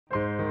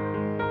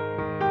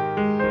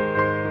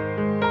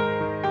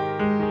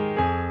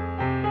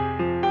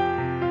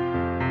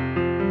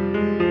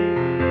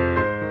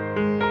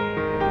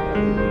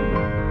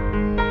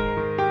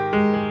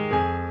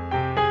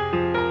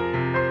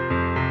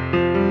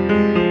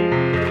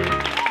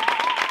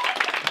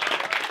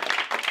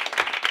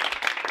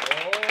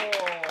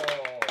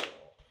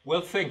Well,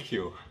 thank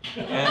you.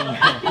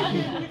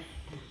 And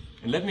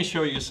let me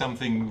show you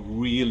something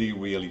really,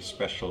 really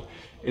special.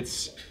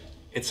 It's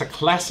a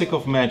classic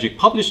of magic,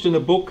 published in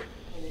a book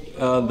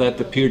that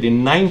appeared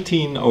in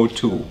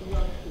 1902.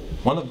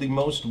 One of the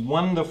most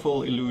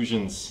wonderful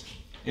illusions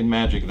in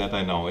magic that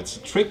I know. It's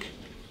a trick.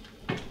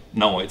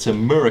 No, it's a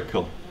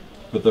miracle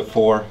with the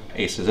 4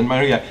 aces. And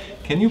Maria,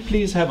 can you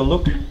please have a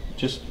look?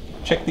 Just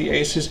check the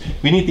aces.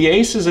 We need the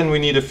aces and we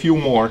need a few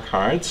more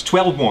cards,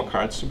 12 more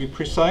cards to be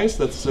precise.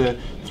 That's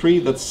 3,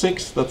 that's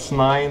 6, that's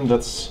 9,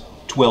 that's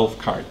 12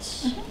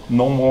 cards.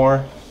 No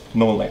more,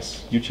 no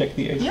less. You check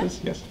the aces?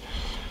 Yeah. Yes.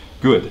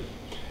 Good.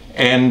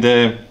 And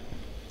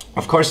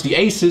of course the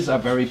aces are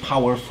very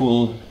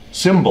powerful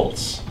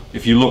symbols.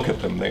 If you look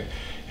at them, they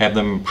have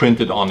them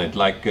printed on it,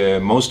 like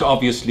most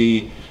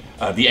obviously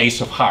the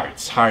ace of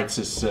hearts. Hearts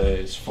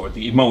is for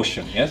the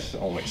emotion, yes,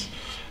 always.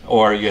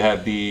 Or you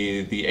have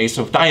the ace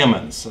of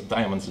diamonds.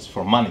 Diamonds is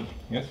for money.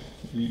 Yes,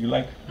 you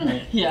like?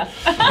 Yeah.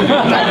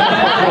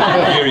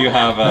 Here you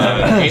have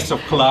ace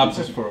of clubs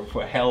is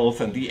for health,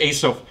 and the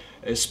ace of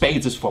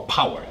spades is for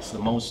power. It's the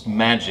most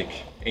magic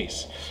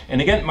ace.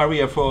 And again,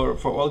 Maria, for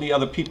all the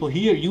other people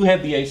here, you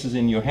have the aces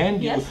in your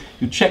hand. Yes.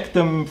 You check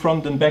them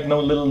front and back. No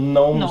little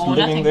gnomes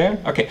living there.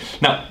 Okay.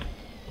 Now,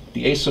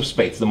 the ace of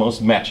spades, the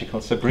most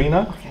magical.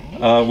 Sabrina,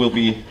 will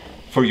be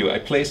for you. I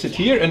place it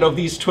here, and of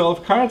these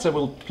 12 cards, I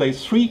will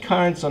place 3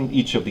 cards on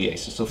each of the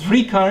aces. So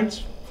 3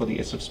 cards for the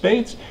ace of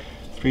spades,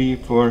 3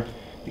 for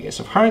the ace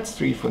of hearts,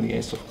 3 for the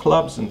ace of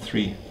clubs, and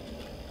 3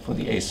 for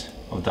the ace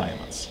of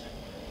diamonds.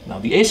 Now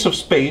the ace of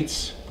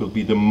spades will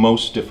be the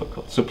most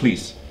difficult. So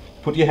please,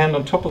 put your hand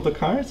on top of the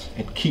cards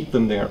and keep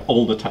them there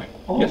all the time.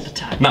 All the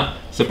time. Now,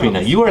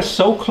 Sabrina, you are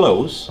so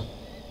close.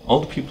 All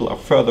the people are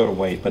further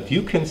away, but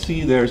you can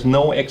see there's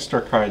no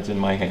extra cards in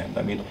my hand.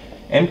 I mean,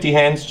 empty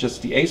hands,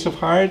 just the ace of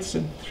hearts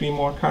and 3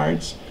 more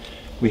cards.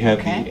 We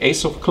have the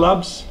ace of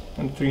clubs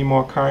and 3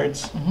 more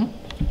cards.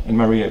 And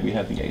Maria, we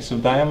have the ace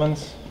of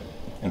diamonds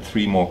and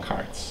 3 more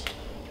cards.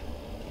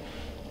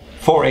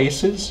 4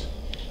 aces,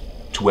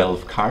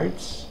 12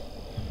 cards.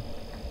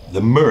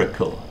 The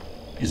miracle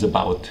is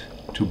about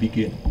to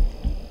begin.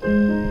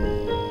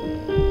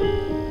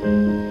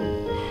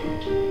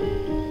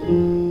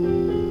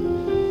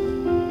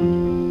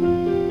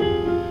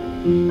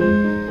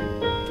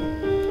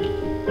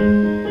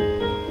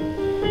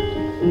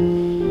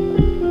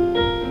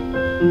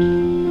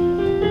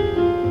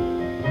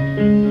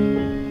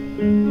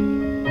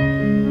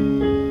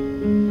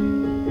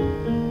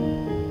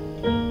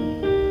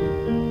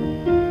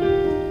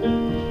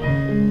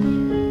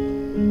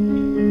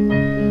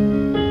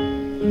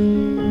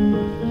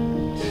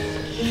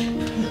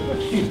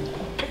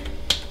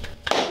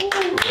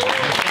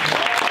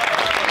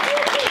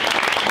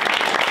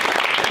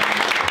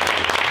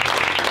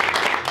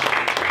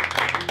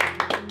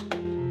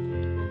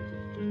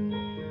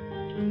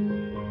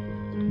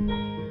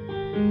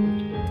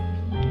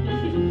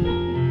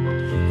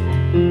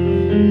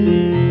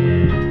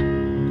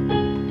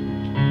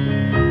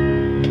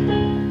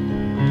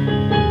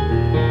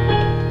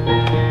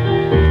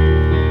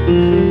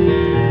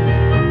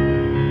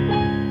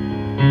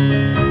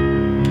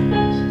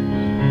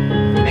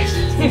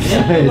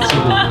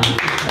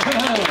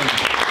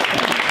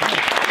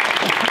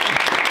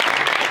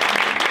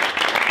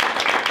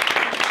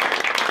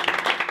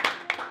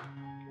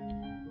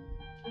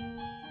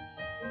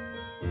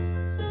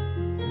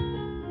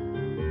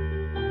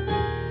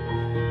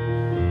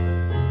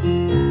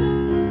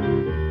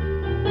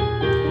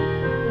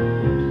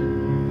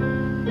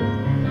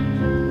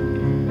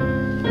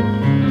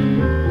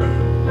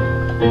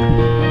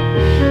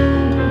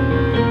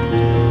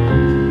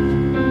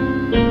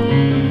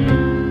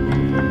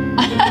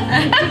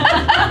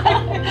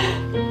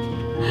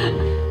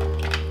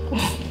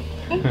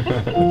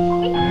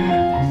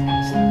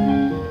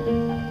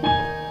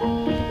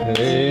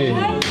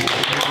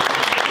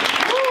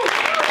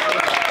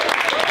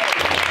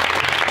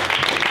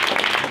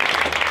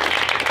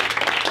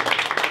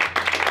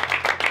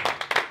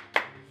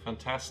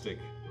 Fantastic,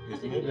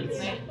 isn't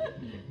it?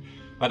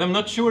 But I'm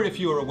not sure if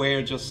you're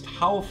aware just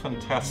how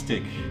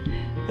fantastic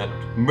that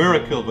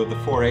miracle with the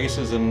 4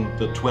 aces and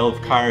the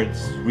 12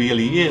 cards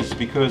really is,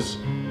 because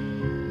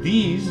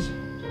these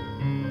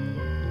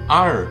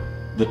are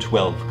the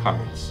 12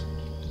 cards.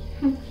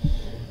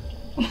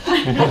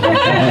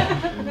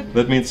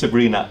 That means,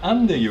 Sabrina,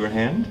 under your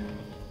hand,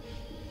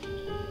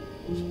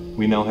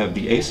 we now have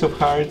the ace of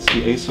hearts,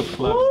 the ace of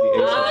clubs,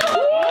 the ace of